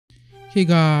Hey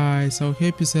guys, I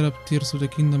hope you set up Tears of the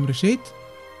Kingdom Reshade.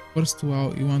 First, you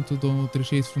want to download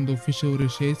Reshade from the official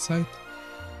Reshade site.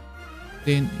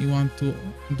 Then you want to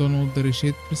download the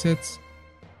Reshade presets.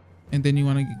 And then you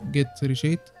want to get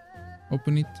Reshade.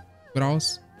 Open it,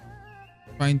 browse,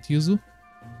 find Yuzu.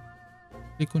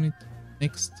 Click on it,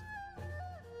 next.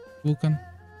 Vulkan,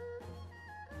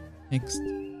 next.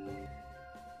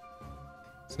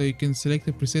 So you can select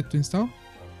a preset to install,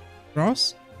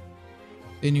 browse.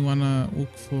 Then you wanna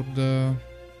look for the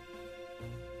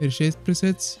Reshade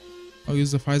presets. I'll use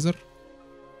the Pfizer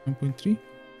 1.3.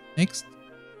 Next.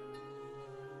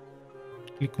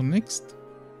 Click on next.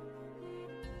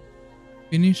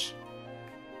 Finish.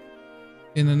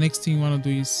 And the next thing you wanna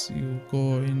do is you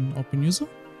go in Open User.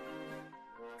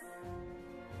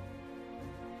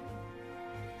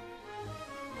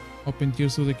 Open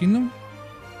Tears of the Kingdom.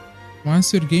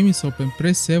 Once your game is open,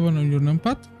 press 7 on your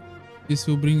numpad. This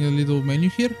will bring a little menu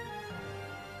here.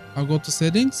 I'll go to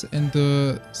settings, and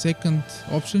the second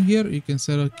option here, you can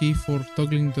set a key for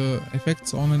toggling the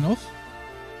effects on and off.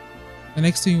 The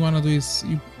next thing you want to do is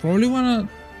you probably want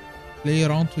to play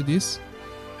around with this.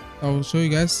 I'll show you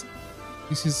guys.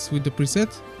 This is with the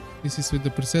preset. This is with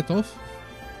the preset off.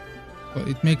 So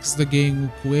it makes the game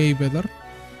look way better.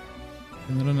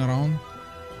 You can run around.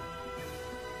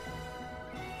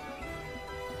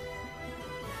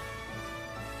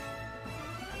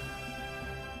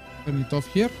 Turn it off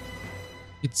here.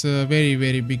 It's a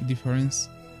very big difference.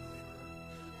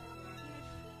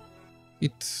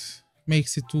 It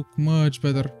makes it look much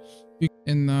better. You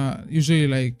can usually,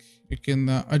 like, you can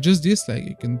adjust this, like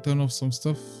you can turn off some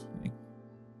stuff, like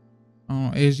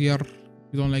HDR. If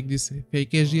you don't like this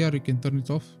fake HDR, you can turn it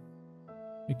off.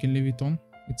 You can leave it on.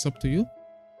 It's up to you.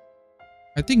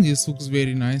 I think this looks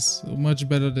very nice, much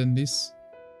better than this.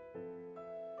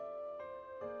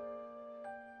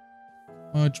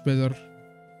 Much better.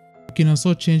 You can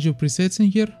also change your presets in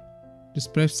here.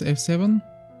 Just press F7.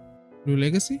 Do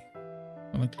legacy.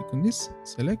 I'm gonna click on this.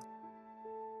 Select.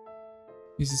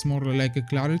 This is more like a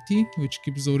clarity, which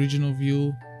keeps the original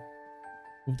view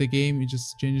of the game. It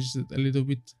just changes it a little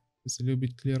bit. It's a little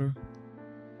bit clearer.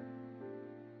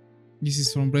 This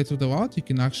is from Breath of the Wild. You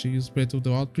can actually use Breath of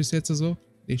the Wild presets as well.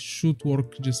 They should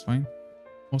work just fine.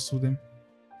 Most of them.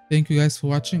 Thank you guys for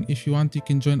watching. If you want, you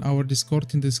can join our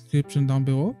Discord in the description down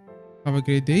below. Have a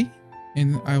great day,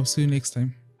 and I will see you next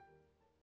time.